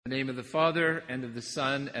In the name of the Father, and of the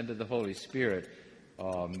Son, and of the Holy Spirit.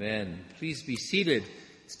 Amen. Please be seated.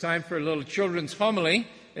 It's time for a little children's homily.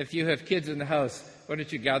 If you have kids in the house, why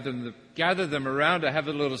don't you gather them around? I have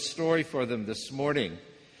a little story for them this morning.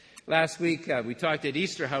 Last week, we talked at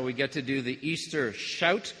Easter how we get to do the Easter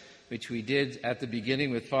shout, which we did at the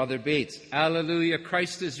beginning with Father Bates. Alleluia,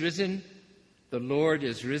 Christ is risen. The Lord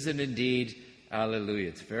is risen indeed. Alleluia.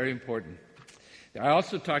 It's very important. I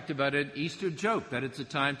also talked about an Easter joke, that it's a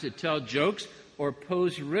time to tell jokes or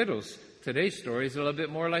pose riddles. Today's story is a little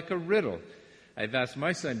bit more like a riddle. I've asked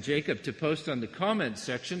my son Jacob to post on the comments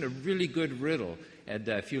section a really good riddle. And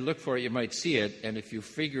if you look for it, you might see it. And if you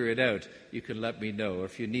figure it out, you can let me know. Or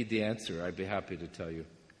if you need the answer, I'd be happy to tell you.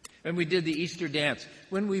 And we did the Easter dance.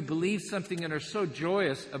 When we believe something and are so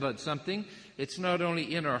joyous about something, it's not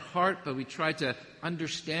only in our heart, but we try to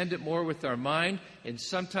understand it more with our mind. And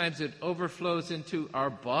sometimes it overflows into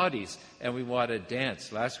our bodies, and we want to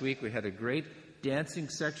dance. Last week we had a great dancing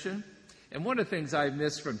section. And one of the things I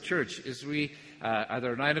miss from church is at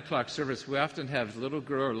our 9 o'clock service, we often have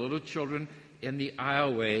little children in the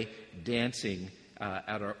aisleway dancing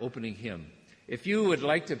at our opening hymn. If you would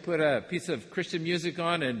like to put a piece of Christian music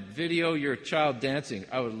on and video your child dancing,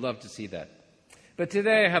 I would love to see that. But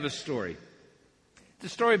today I have a story. It's a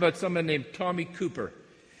story about someone named Tommy Cooper.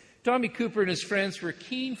 Tommy Cooper and his friends were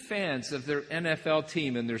keen fans of their NFL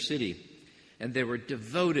team in their city. And they were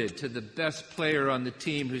devoted to the best player on the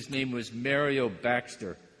team, whose name was Mario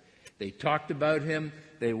Baxter. They talked about him.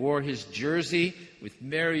 They wore his jersey with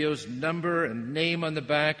Mario's number and name on the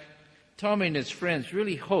back. Tommy and his friends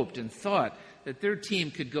really hoped and thought that their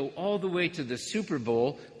team could go all the way to the Super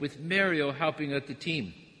Bowl with Mario helping out the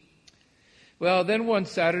team. Well, then one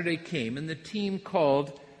Saturday came, and the team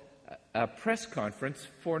called a press conference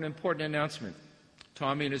for an important announcement.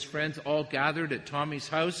 Tommy and his friends all gathered at Tommy's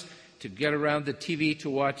house to get around the TV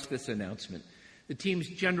to watch this announcement. The team's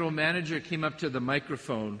general manager came up to the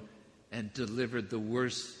microphone and delivered the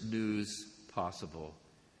worst news possible.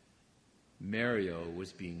 Mario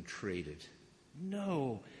was being traded.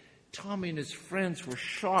 No. Tommy and his friends were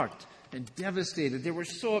shocked and devastated. They were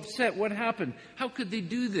so upset. What happened? How could they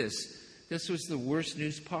do this? This was the worst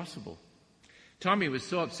news possible. Tommy was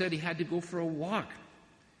so upset he had to go for a walk.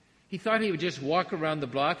 He thought he would just walk around the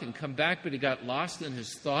block and come back, but he got lost in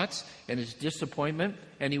his thoughts and his disappointment,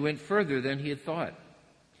 and he went further than he had thought.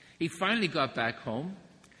 He finally got back home.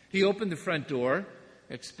 He opened the front door,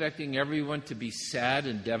 expecting everyone to be sad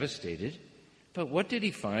and devastated. But what did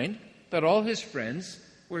he find? That all his friends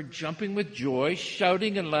were jumping with joy,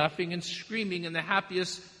 shouting and laughing and screaming in the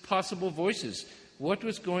happiest possible voices. What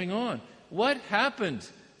was going on? What happened?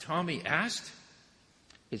 Tommy asked.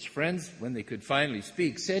 His friends, when they could finally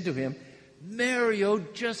speak, said to him, Mario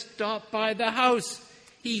just stopped by the house.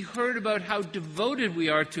 He heard about how devoted we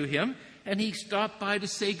are to him, and he stopped by to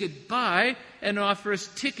say goodbye and offer us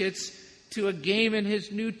tickets to a game in his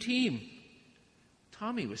new team.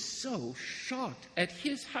 Tommy was so shocked at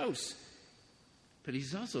his house. But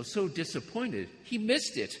he's also so disappointed. He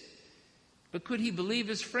missed it. But could he believe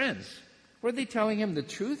his friends? Were they telling him the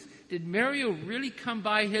truth? Did Mario really come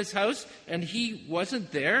by his house and he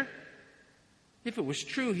wasn't there? If it was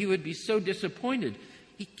true, he would be so disappointed.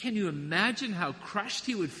 Can you imagine how crushed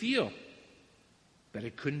he would feel? But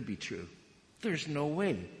it couldn't be true. There's no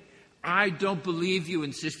way. I don't believe you,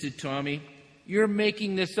 insisted Tommy. You're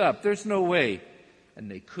making this up. There's no way. And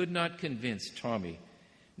they could not convince Tommy,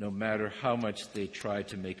 no matter how much they tried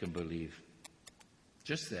to make him believe.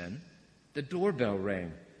 Just then, the doorbell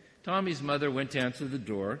rang. Tommy's mother went to answer the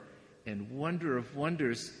door, and wonder of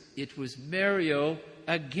wonders, it was Mario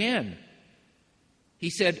again.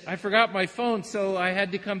 He said, I forgot my phone, so I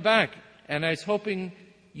had to come back, and I was hoping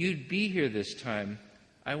you'd be here this time.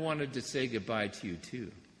 I wanted to say goodbye to you,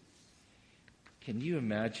 too. Can you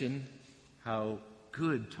imagine how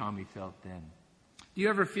good Tommy felt then? Do you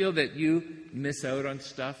ever feel that you miss out on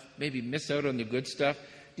stuff? Maybe miss out on the good stuff?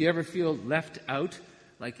 Do you ever feel left out?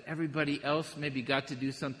 Like everybody else maybe got to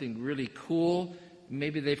do something really cool.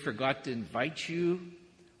 Maybe they forgot to invite you.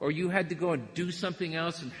 Or you had to go and do something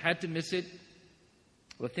else and had to miss it.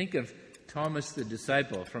 Well, think of Thomas the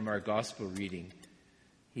disciple from our gospel reading.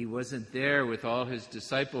 He wasn't there with all his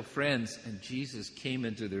disciple friends, and Jesus came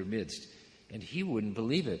into their midst. And he wouldn't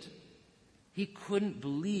believe it. He couldn't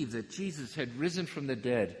believe that Jesus had risen from the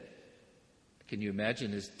dead. Can you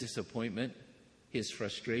imagine his disappointment, his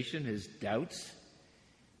frustration, his doubts?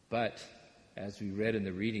 But as we read in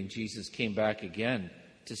the reading, Jesus came back again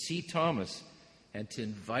to see Thomas and to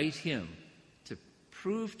invite him to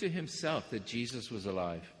prove to himself that Jesus was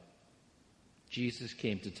alive. Jesus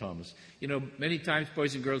came to Thomas. You know, many times,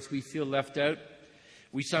 boys and girls, we feel left out.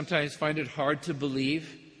 We sometimes find it hard to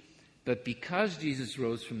believe, but because Jesus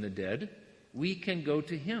rose from the dead, we can go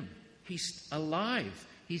to him. He's alive.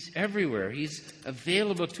 He's everywhere. He's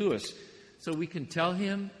available to us. So we can tell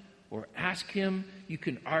him or ask him. You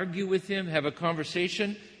can argue with him, have a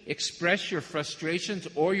conversation, express your frustrations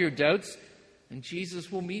or your doubts, and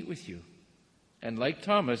Jesus will meet with you. And like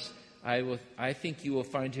Thomas, I think you will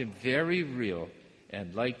find him very real.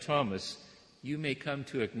 And like Thomas, you may come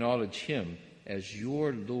to acknowledge him as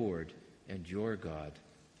your Lord and your God.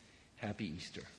 Happy Easter.